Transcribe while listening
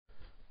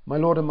My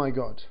Lord and my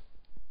God,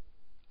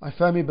 I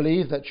firmly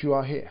believe that you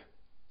are here,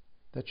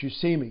 that you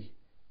see me,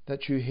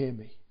 that you hear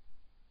me.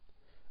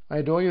 I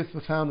adore you with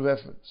profound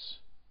reverence.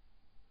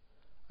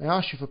 I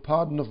ask you for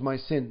pardon of my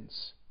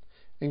sins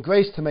and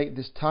grace to make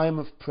this time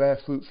of prayer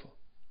fruitful.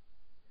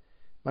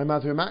 My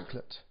Mother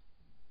Immaculate,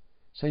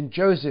 Saint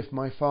Joseph,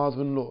 my Father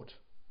and Lord,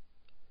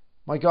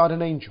 my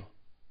guardian angel,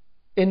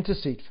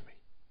 intercede for me.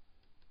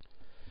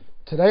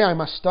 Today I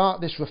must start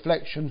this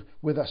reflection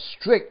with a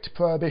strict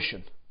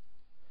prohibition.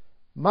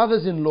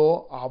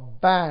 Mothers-in-law are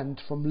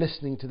banned from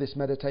listening to this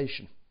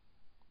meditation.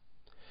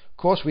 Of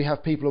course, we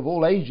have people of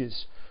all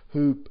ages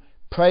who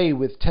pray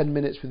with 10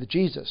 minutes with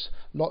Jesus,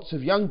 lots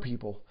of young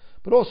people,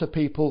 but also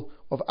people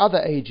of other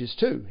ages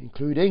too,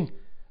 including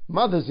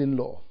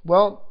mothers-in-law.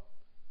 Well,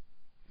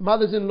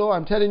 mothers-in-law,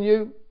 I'm telling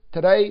you,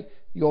 today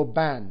you're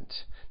banned.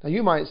 Now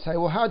you might say,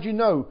 well, how do you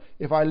know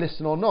if I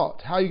listen or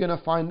not? How are you going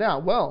to find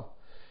out? Well,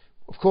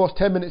 of course,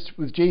 10 minutes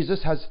with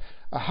Jesus has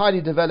a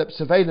highly developed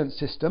surveillance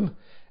system,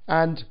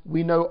 and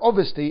we know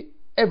obviously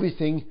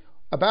everything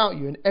about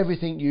you and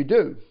everything you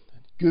do.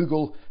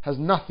 Google has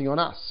nothing on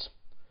us.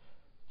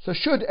 So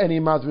should any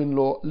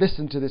mother-in-law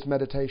listen to this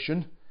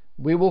meditation,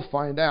 we will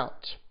find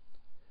out.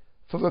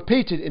 For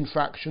repeated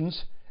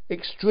infractions,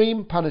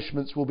 extreme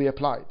punishments will be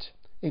applied,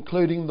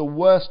 including the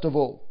worst of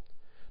all,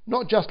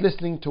 not just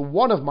listening to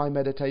one of my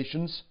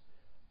meditations,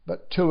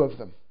 but 2 of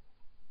them.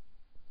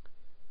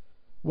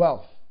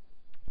 Well,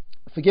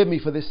 forgive me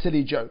for this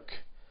silly joke,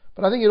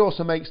 but I think it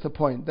also makes the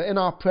point that in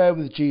our prayer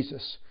with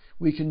Jesus,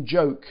 we can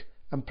joke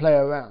and play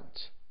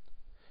around.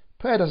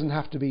 Prayer doesn't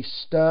have to be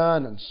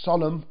stern and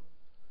solemn.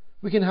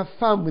 We can have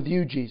fun with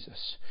you,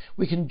 Jesus.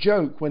 We can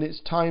joke when it's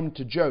time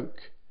to joke,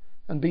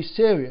 and be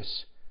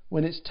serious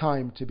when it's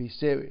time to be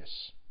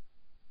serious.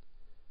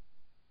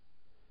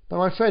 But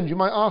my friend, you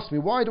might ask me,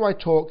 why do I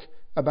talk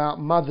about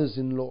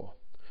mothers-in-law?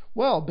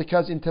 Well,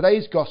 because in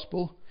today's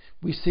Gospel,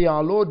 we see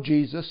our Lord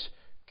Jesus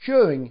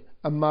curing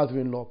a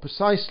mother-in-law,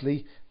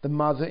 precisely the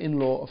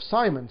mother-in-law of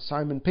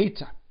Simon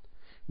Peter.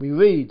 We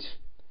read,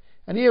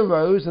 "And he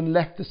arose and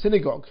left the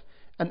synagogue,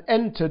 and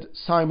entered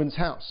Simon's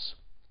house.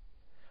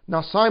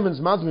 Now Simon's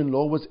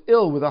mother-in-law was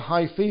ill with a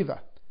high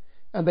fever,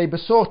 and they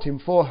besought him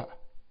for her.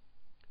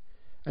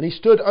 And he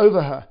stood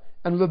over her,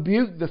 and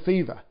rebuked the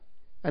fever,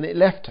 and it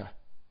left her,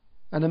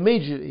 and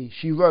immediately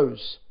she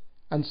rose,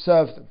 and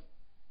served them."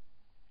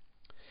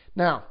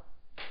 Now,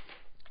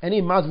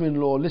 any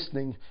mother-in-law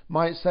listening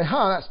might say,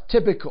 that's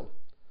typical.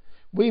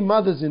 We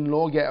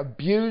mothers-in-law get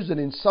abused and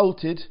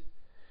insulted,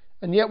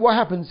 and yet what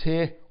happens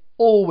here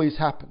always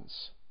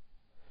happens.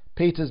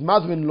 Peter's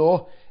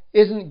mother-in-law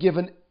isn't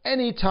given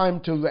any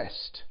time to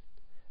rest.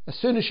 As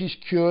soon as she's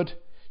cured,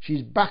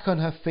 she's back on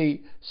her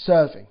feet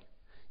serving.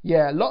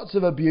 Yeah, lots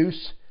of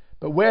abuse,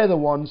 but we're the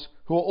ones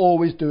who are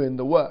always doing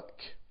the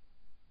work.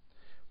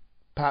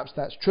 Perhaps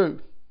that's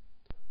true.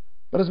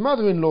 But as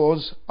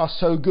mother-in-laws are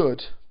so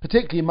good,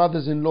 particularly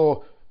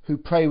mothers-in-law who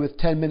pray with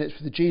 10 minutes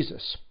with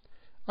Jesus,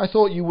 I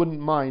thought you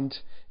wouldn't mind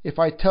if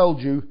I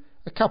told you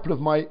a couple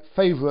of my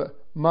favourite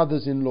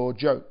mothers-in-law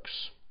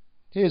jokes.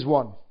 Here's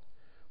one.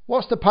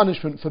 What's the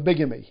punishment for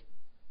bigamy?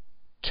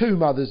 2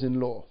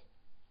 mothers-in-law.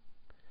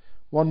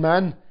 One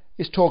man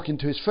is talking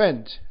to his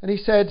friend, and he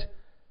said,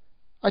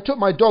 "I took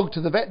my dog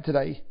to the vet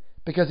today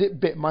because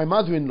it bit my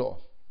mother-in-law."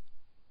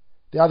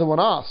 The other one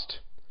asked,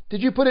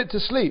 "Did you put it to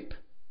sleep?"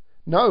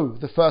 "No,"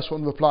 the first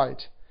one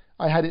replied.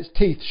 "I had its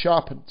teeth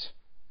sharpened."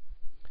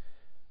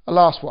 A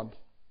last one.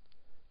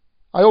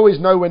 "I always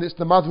know when it's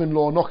the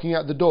mother-in-law knocking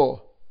at the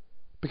door,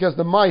 because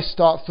the mice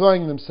start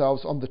throwing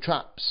themselves on the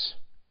traps."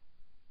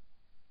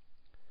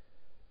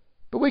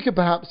 But we could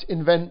perhaps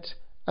invent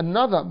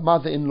another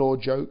mother-in-law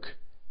joke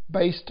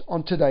based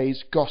on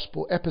today's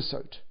Gospel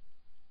episode.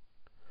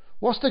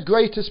 What's the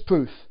greatest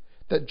proof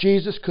that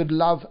Jesus could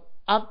love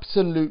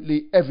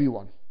absolutely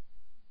everyone?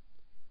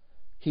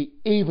 He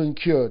even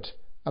cured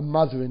a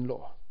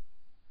mother-in-law.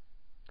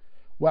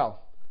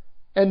 Well,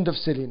 end of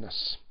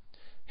silliness.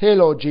 Here,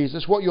 Lord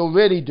Jesus, what you're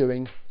really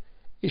doing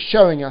is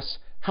showing us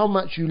how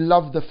much you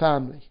love the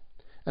family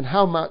and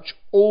how much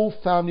all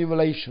family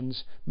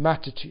relations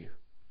matter to you.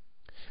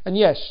 And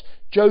yes,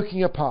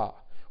 joking apart,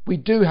 we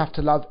do have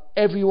to love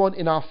everyone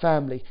in our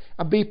family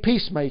and be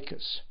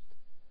peacemakers,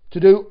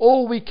 to do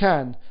all we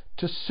can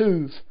to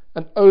soothe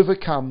and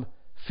overcome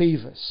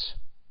fevers,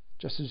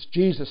 just as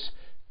Jesus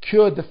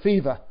cured the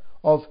fever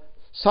of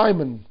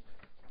Simon's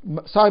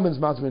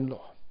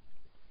mother-in-law.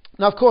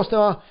 Now, of course, there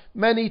are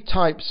many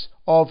types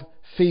of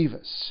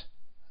fevers,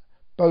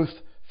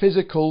 both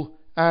physical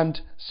and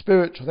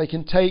spiritual. They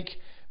can take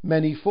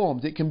many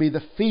forms. It can be the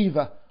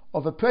fever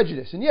of a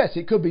prejudice. And yes,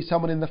 it could be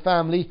someone in the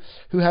family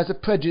who has a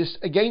prejudice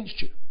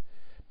against you.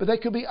 But there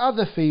could be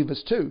other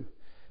fevers too.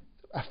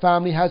 A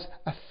family has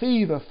a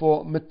fever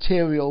for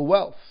material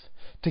wealth,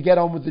 to get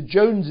on with the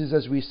Joneses,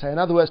 as we say. In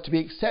other words, to be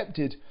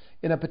accepted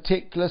in a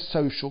particular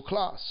social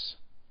class.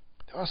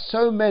 There are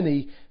so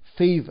many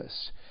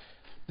fevers.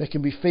 There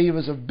can be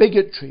fevers of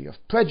bigotry,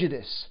 of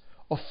prejudice,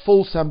 of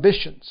false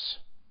ambitions.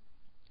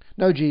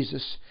 No,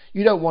 Jesus,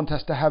 you don't want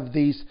us to have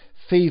these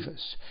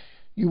fevers.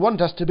 You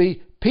want us to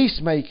be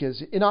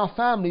peacemakers in our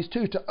families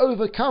too to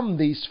overcome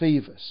these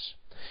fevers?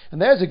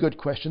 And there's a good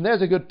question,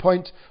 there's a good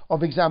point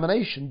of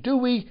examination. Do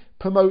we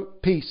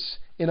promote peace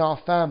in our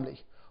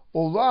family?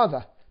 Or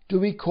rather, do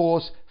we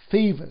cause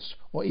fevers,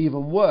 or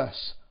even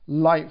worse,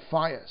 light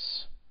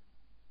fires?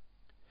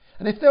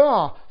 And if there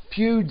are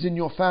feuds in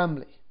your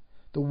family,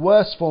 the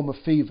worst form of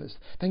fevers,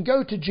 then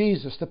go to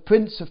Jesus, the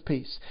Prince of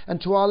Peace,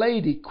 and to Our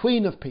Lady,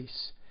 Queen of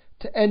Peace,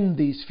 to end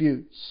these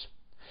feuds.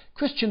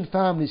 Christian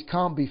families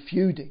can't be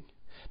feuding.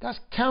 That's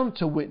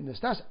counter-witness,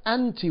 that's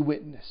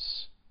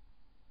anti-witness.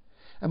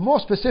 And more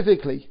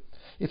specifically,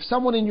 if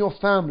someone in your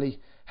family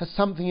has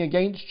something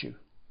against you,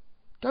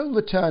 don't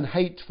return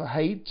hate for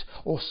hate,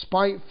 or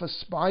spite for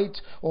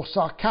spite, or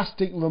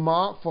sarcastic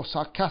remark for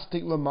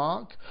sarcastic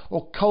remark,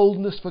 or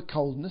coldness for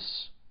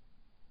coldness.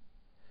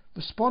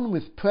 Respond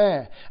with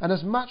prayer and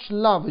as much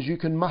love as you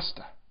can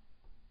muster.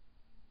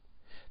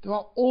 There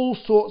are all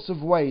sorts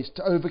of ways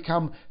to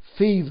overcome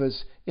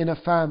fevers in a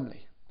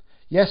family.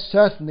 Yes,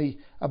 certainly,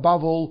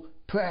 above all,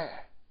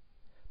 prayer.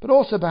 But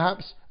also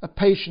perhaps a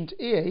patient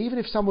ear, even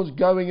if someone's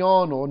going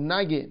on or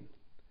nagging.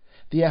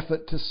 The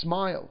effort to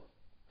smile.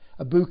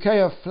 A bouquet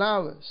of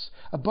flowers.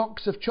 A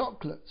box of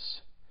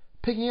chocolates.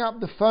 Picking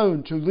up the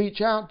phone to reach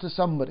out to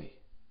somebody.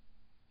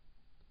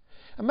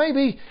 And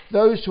maybe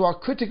those who are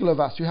critical of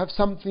us, who have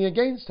something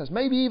against us,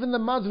 maybe even the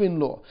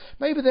mother-in-law,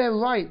 maybe they're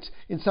right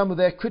in some of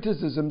their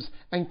criticisms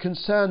and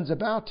concerns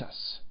about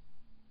us.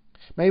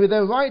 Maybe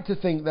they're right to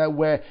think that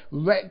we're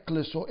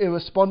reckless or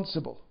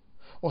irresponsible,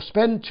 or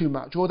spend too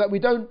much, or that we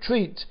don't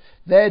treat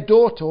their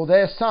daughter or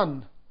their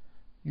son,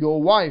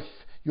 your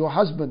wife, your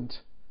husband,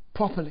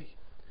 properly.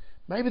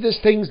 Maybe there's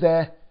things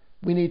there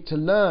we need to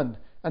learn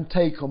and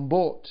take on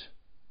board.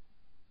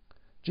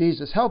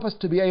 Jesus, help us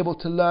to be able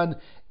to learn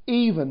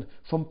even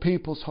from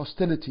people's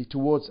hostility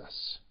towards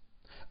us.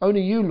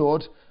 Only you,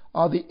 Lord,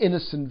 are the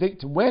innocent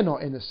victim. We're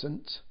not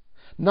innocent.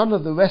 None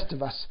of the rest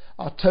of us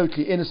are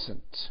totally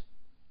innocent.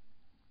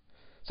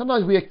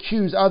 Sometimes we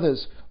accuse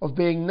others of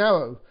being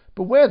narrow,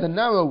 but we're the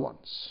narrow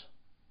ones.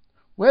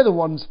 We're the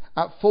ones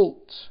at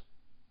fault.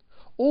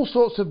 All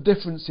sorts of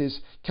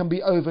differences can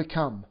be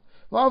overcome.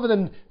 Rather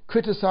than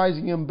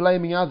criticizing and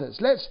blaming others,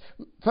 let's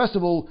first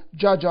of all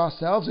judge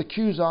ourselves,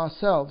 accuse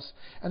ourselves,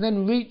 and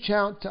then reach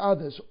out to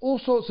others. All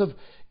sorts of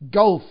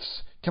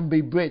gulfs can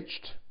be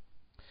bridged.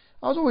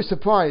 I was always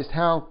surprised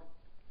how,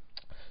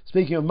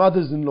 speaking of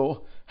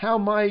mothers-in-law, how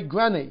my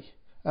granny,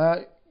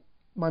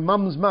 my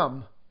mum's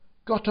mum,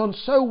 got on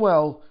so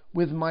well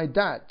with my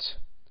dad.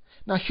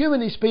 Now,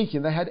 humanly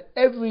speaking, they had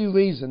every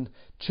reason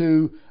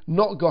to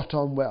not get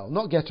on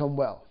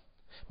well.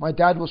 My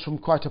dad was from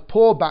quite a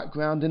poor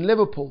background in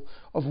Liverpool,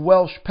 of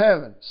Welsh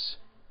parents.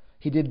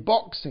 He did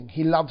boxing,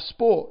 he loved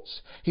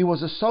sports, he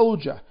was a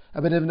soldier,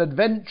 a bit of an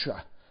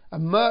adventurer, a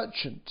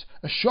merchant,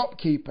 a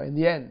shopkeeper in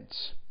the end,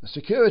 a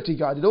security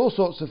guard, did all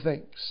sorts of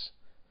things,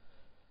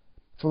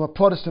 from a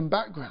Protestant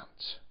background.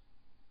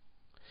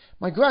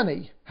 My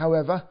granny,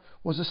 however,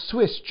 was a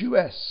Swiss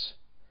Jewess,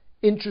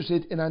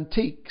 interested in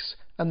antiques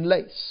and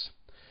lace.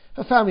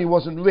 Her family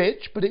wasn't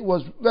rich, but it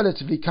was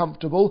relatively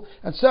comfortable,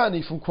 and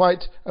certainly from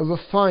quite a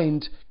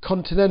refined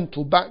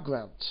continental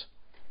background.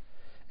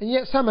 And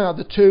yet somehow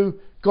the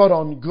two got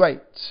on great.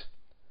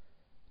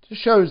 It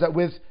just shows that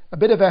with a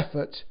bit of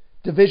effort,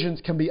 divisions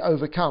can be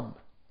overcome,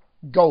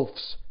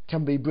 gulfs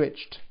can be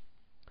bridged.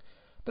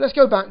 But let's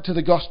go back to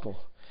the Gospel.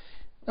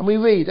 And we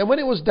read, "And when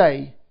it was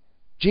day,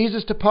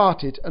 Jesus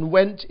departed and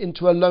went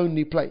into a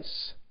lonely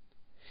place.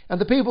 And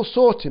the people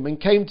sought him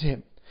and came to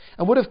him,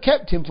 and would have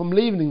kept him from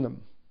leaving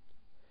them.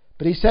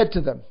 But he said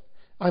to them,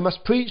 I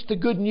must preach the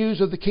good news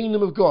of the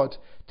kingdom of God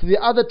to the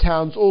other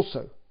towns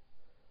also,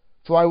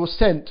 for I was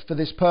sent for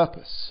this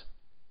purpose."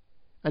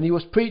 And he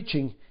was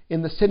preaching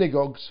in the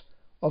synagogues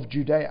of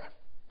Judea.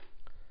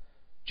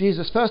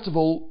 Jesus, first of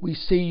all, we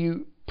see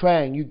you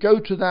praying. You go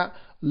to that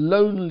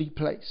lonely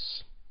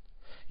place.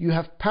 You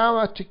have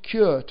power to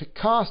cure, to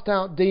cast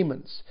out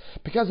demons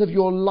because of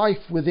your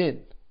life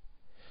within.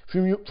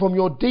 From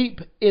your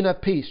deep inner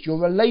peace, your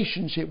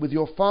relationship with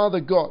your Father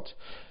God,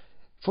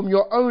 from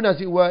your own,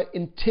 as it were,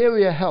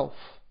 interior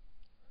health,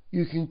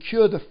 you can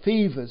cure the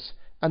fevers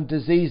and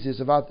diseases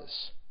of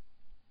others.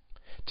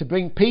 To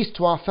bring peace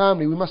to our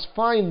family, we must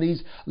find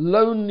these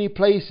lonely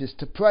places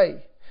to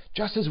pray,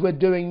 just as we're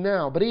doing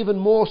now, but even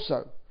more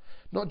so.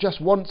 Not just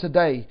once a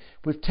day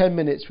with 10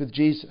 minutes with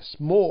Jesus,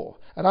 more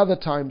at other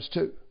times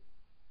too.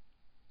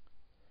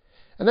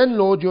 And then,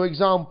 Lord, your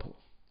example.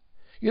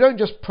 You don't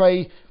just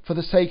pray for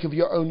the sake of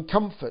your own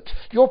comfort.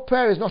 Your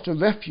prayer is not a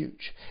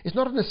refuge. It's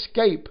not an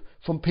escape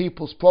from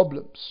people's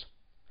problems.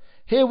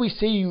 Here we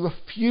see you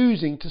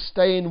refusing to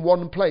stay in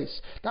one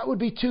place. That would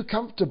be too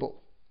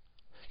comfortable.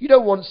 You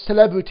don't want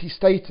celebrity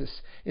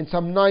status in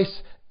some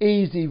nice,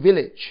 easy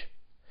village.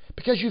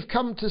 Because you've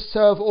come to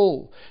serve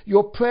all.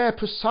 Your prayer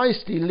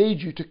precisely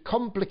leads you to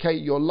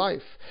complicate your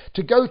life,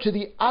 to go to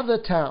the other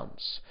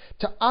towns,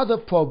 to other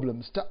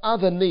problems, to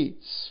other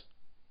needs.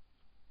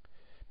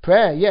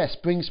 Prayer, yes,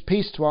 brings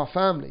peace to our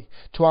family,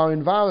 to our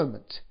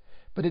environment,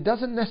 but it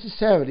doesn't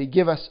necessarily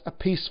give us a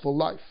peaceful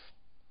life.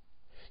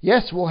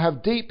 Yes, we'll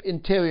have deep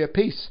interior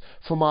peace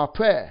from our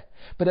prayer,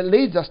 but it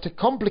leads us to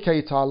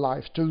complicate our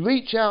lives, to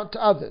reach out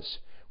to others,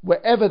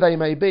 wherever they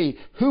may be,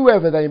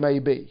 whoever they may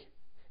be,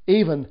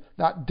 even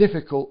that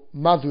difficult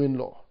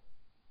mother-in-law.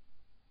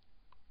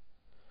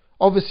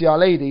 Obviously, Our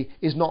Lady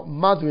is not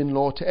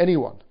mother-in-law to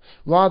anyone.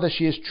 Rather,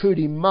 she is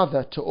truly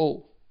mother to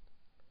all.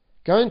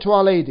 Going to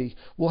Our Lady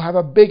will have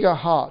a bigger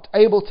heart,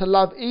 able to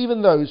love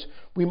even those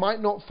we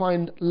might not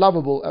find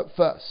lovable at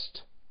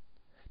first.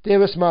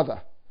 Dearest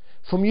Mother,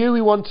 from you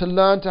we want to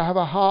learn to have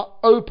a heart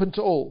open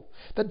to all,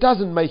 that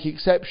doesn't make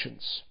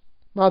exceptions.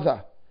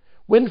 Mother,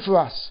 win for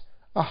us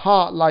a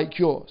heart like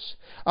yours,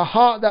 a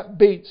heart that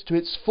beats to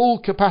its full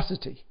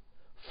capacity,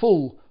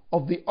 full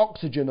of the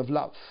oxygen of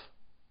love.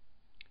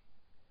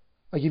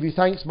 I give you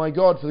thanks, my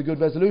God, for the good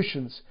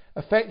resolutions,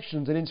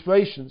 affections and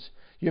inspirations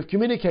you have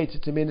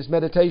communicated to me in this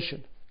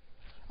meditation.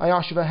 I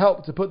ask you for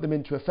help to put them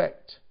into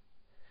effect.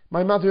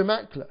 My Mother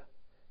Immaculate,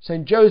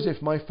 Saint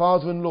Joseph, my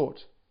Father and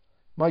Lord,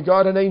 my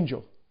guardian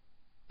angel,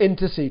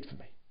 intercede for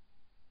me.